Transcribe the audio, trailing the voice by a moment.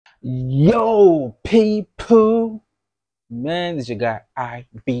Yo, people, man, this is your guy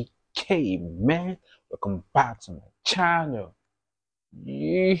iBk, man. Welcome back to my channel.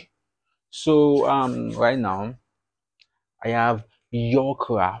 Yeah. So, right now I have Yaw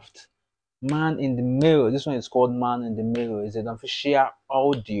Craft, Man in the Mirror. This one is called Man in the Mirror. It's an official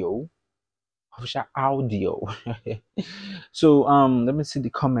audio. Official audio. So, let me see the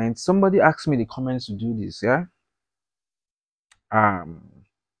comments. Somebody asked me the comments to do this. Yeah. Um.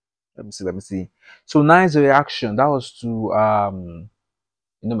 Let me see. So nice reaction. That was to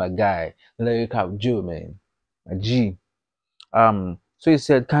my guy, Lyrical Joe, man. My G. So he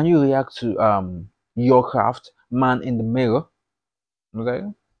said, can you react to Yaw Craft, Man in the Mirror? Okay.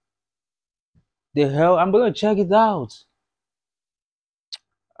 The hell, I'm gonna check it out.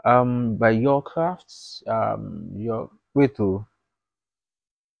 By Yaw Craft. Your wait to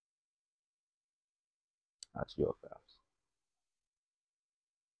that's Yaw Craft.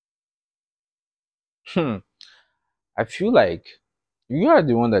 Hmm. I feel like you are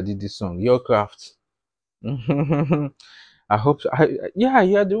the one that did this song, Yaw Craft. I hope so. Yeah,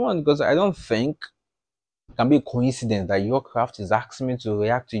 you are the one because I don't think it can be a coincidence that Yaw Craft is asking me to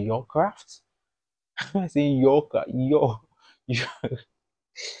react to Yaw Craft. I say Yaw Craft,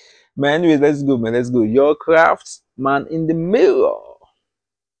 man. Anyways, let's go, man. Let's go. Yaw Craft, Man in the Mirror.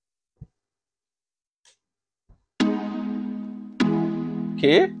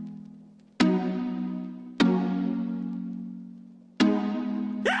 Okay.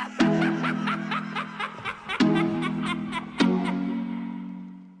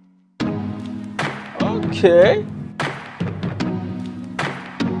 Okay.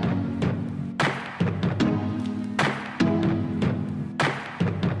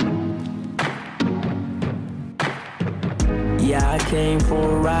 Yeah, I came for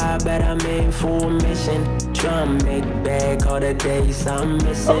a ride, but I'm in for a mission. Trying to make back all the days I'm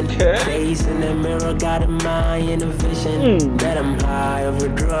missing. Okay. Face in the mirror, got a mind and a vision. Bet I'm high over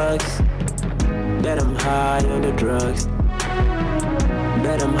drugs. Bet I'm high on the drugs.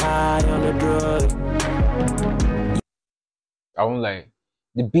 Bet I'm high on the drug. I won't lie.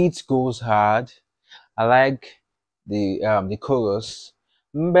 The beat goes hard. I like the chorus.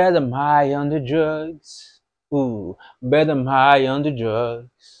 Bet I'm high on the drugs. Ooh, bet I'm high on the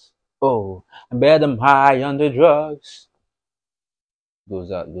drugs. Oh, bet I'm high on the drugs.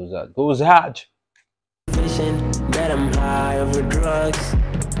 Goes out, goes out, goes out. Vision. Bet I'm high over drugs.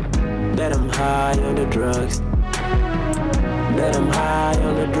 Bet I'm high on the drugs. Bet I'm high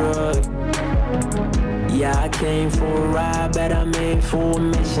on the drug. Yeah, I came for a ride, but I'm in for a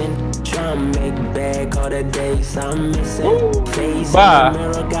mission. Trying to make back all the days I'm missing. Ooh, Face bye. in the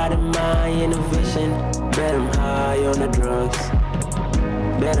mirror, got a mind and a vision. Bet I'm high on the drugs.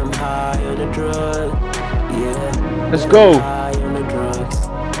 Bet I'm high on the drug. Yeah. Let's Bet go. I'm high on the drugs.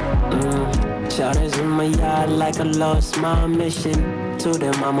 Shouters in my yard like I lost my mission. Told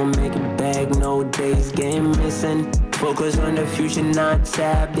them I'ma make it back, no days game missing. Focus on the future, not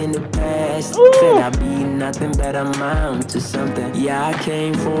tapped in the past. Said I'd be nothing but amount to something. Yeah, I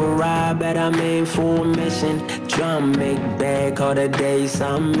came for a ride, but I'm in for a mission. Trying to make back all the days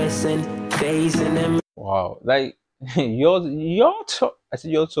I'm missing. Facing them. Wow, like your talk. I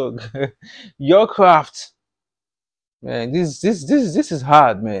said your talk. Your craft, man. This is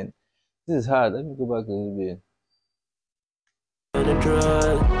hard, man. This is hard. Let me go back a little bit. On the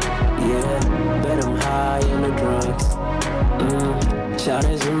drug, yeah, bet I'm high on the drugs.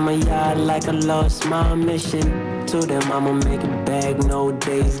 Shouters in my yard like I lost my mission. Told them I'ma make it back, no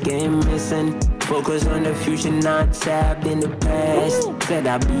days game missing. Focus on the future, not tapped in the past. Said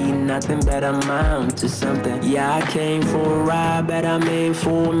I'd be nothing but amount to something. Yeah, I came for a ride, but I'm in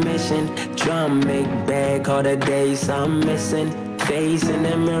for a mission. Trying to make back all the days I'm missing. Face in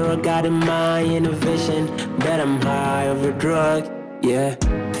the mirror, got a mind and a vision. Bet I'm high over drug. Yeah,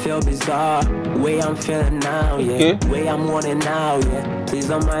 feel bizarre, way I'm feeling now, yeah. Okay. Way I'm wanting now, yeah. Please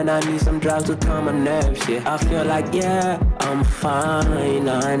don't mind, I need some drugs to calm my nerves, yeah. I feel like, yeah, I'm fine.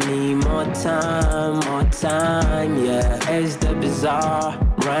 I need more time, yeah. It's the bizarre,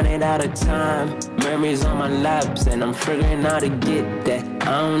 running out of time. Memories on my laps, and I'm figuring out how to get that.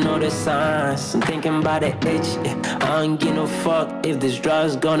 I don't know the signs, I'm thinking about the itch, yeah. I don't give no fuck if this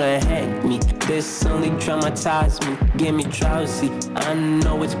drug's gonna hang me. This only traumatized me, get me drowsy. I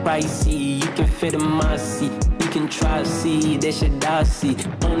know it's pricey, you can fit in my seat. You can try to see, this shit I see.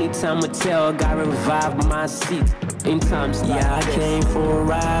 Only time will tell, got revive my seat. In times, yeah, I came for a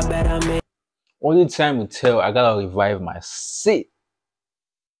ride, but I made. Only time will tell. I gotta revive my seat.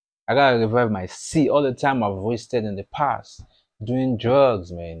 I gotta revive my seat. All the time I've wasted in the past doing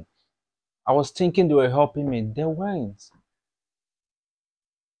drugs, man. I was thinking they were helping me. They weren't.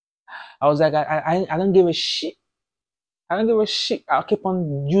 I was like, I don't give a shit. I don't give a shit. I'll keep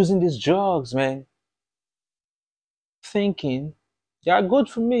on using these drugs, man. Thinking they are good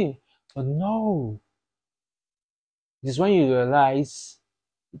for me. But no. It is when you realize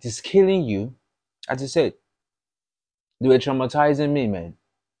it is killing you. As I said, they were traumatizing me, man.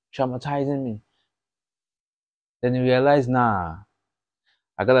 Traumatizing me. Then you realize, nah,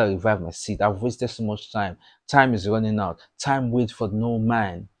 I gotta revive my seat. I've wasted so much time. Time is running out. Time waits for no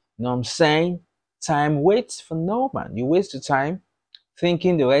man. You know what I'm saying? Time waits for no man. You waste your time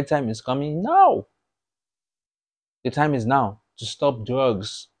thinking the right time is coming. No, the time is now to stop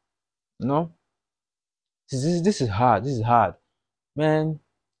drugs. You know, this is hard. This is hard, man.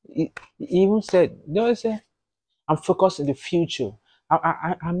 He even said, you know what I said? I'm focused in the future.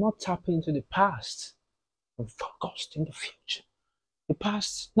 I'm not tapping into the past. I'm focused in the future. The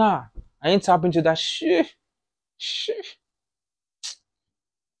past, nah, I ain't tapping into that shit. Shit.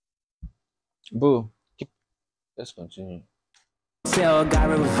 Bro, let's continue. Tell got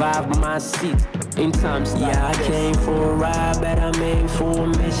revived my seat. In times, yeah, I came for a ride, but I'm in for a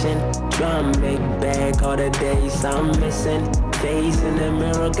mission. Trying to make back all the days I'm missing. Face in the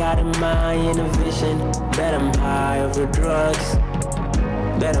mirror, got in my inner vision. Bet I'm high over drugs.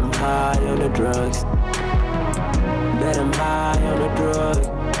 Bet I'm high on the drugs. Bet I'm high on the drugs.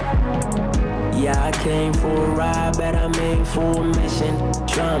 Yeah, I came for a ride, but I'm in for a mission.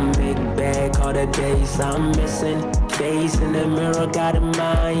 Trying to make back all the days I'm missing. Face in the mirror, got in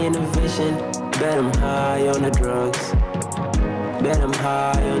my inner vision. Bet I'm high on the drugs. Bet I'm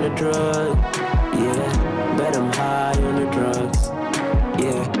high on the drug. Yeah, bet I'm high on the drugs.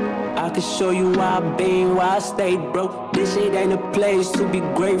 Yeah. I can show you why I've been, why I stayed broke. This shit ain't a place to be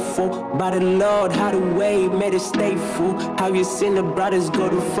grateful. By the Lord, how the way made it stay full. How you seen the brothers go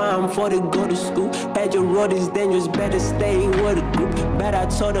to farm before they go to school. Had your road is dangerous, better stay with a group. But I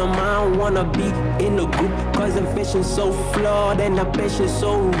told them I don't wanna be in the group. Cause the vision's so flawed and the patience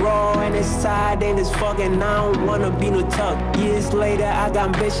so raw. And it's tired and it's fucking, I don't wanna be no talk. Years later, I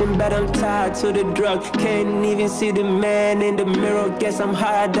got ambition, but I'm tired to the drug. Can't even see the man in the mirror, guess I'm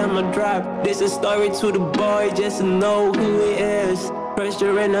higher than my drive. This a story to the boy just to know who he is.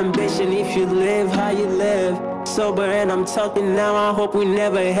 Pressure and ambition if you live how you live. Sober and I'm talking now, I hope we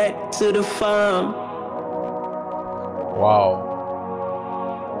never head to the farm. Wow.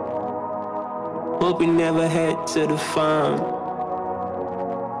 Hope we never head to the farm.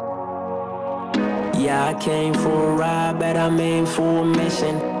 Yeah, I came for a ride, but I'm in for a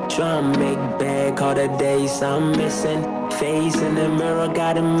mission. Trying to make back all the days I'm missing. Face in the mirror,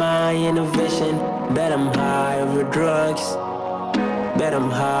 got in my inner vision. Bet I'm high over drugs. Bet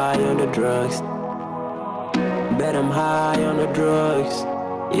I'm high on the drugs. Bet I'm high on the drugs.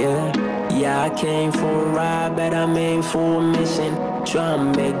 Yeah, I came for a ride, but I'm in for a mission.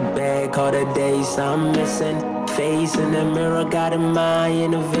 Trying to make back all the days I'm missing. Face in the mirror, got in my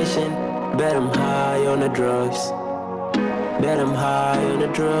inner vision. Bet I'm high on the drugs. Bet I'm high on the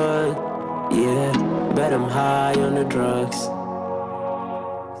drug. Yeah, bet I'm high on the drugs.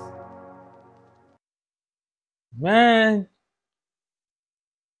 Man,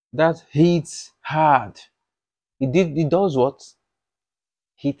 that hits hard. It does what?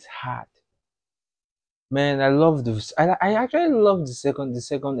 Hit hard. Man, I love this. I actually love the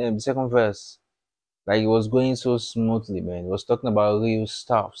second verse. Like it was going so smoothly, man. It was talking about real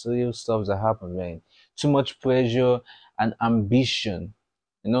stuff that happened, man. Too much pressure and ambition,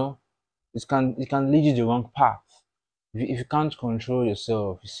 you know, it can lead you the wrong path. If you can't control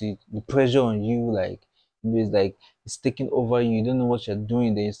yourself, you see the pressure on you, like it's like it's taking over you. You don't know what you're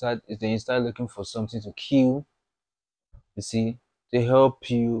doing. Then you start looking for something to kill. You see, to help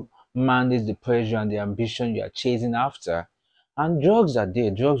you manage the pressure and the ambition you are chasing after. And drugs are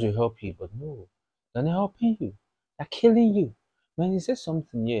there. Drugs will help you, but no, they're not helping you. They're killing you. When you say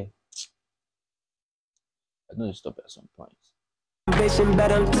something, yeah, I know you stop at some point. Ambition,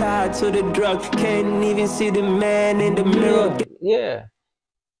 but I'm tied to the drug. Can't even see the man in the mirror. Yeah.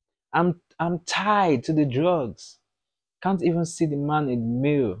 I'm tied to the drugs. Can't even see the man in the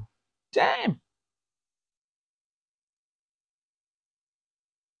mirror. Damn.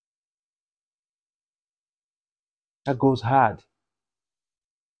 That goes hard.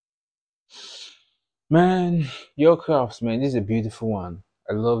 Man, your crafts, man, this is a beautiful one.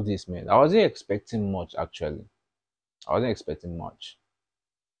 I love this, man. I wasn't expecting much, actually. I wasn't expecting much.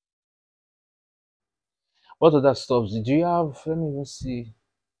 What other stuff did you have? Let me even see.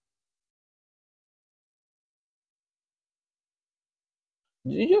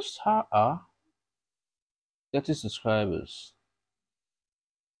 Did you just have 30 subscribers?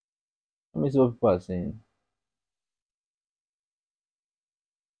 Let me see what people are saying.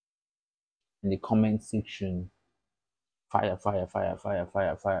 in the comment section. Fire, fire, fire, fire,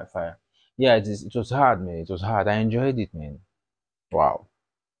 fire, fire, fire. Yeah, it was hard, man. It was hard. I enjoyed it, man. Wow.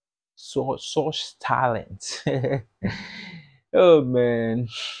 So such talent. Oh man.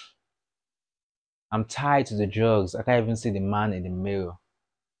 I'm tied to the drugs. I can't even see the man in the mirror.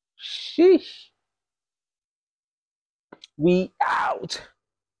 Sheesh. We out.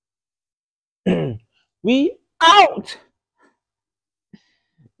 We out.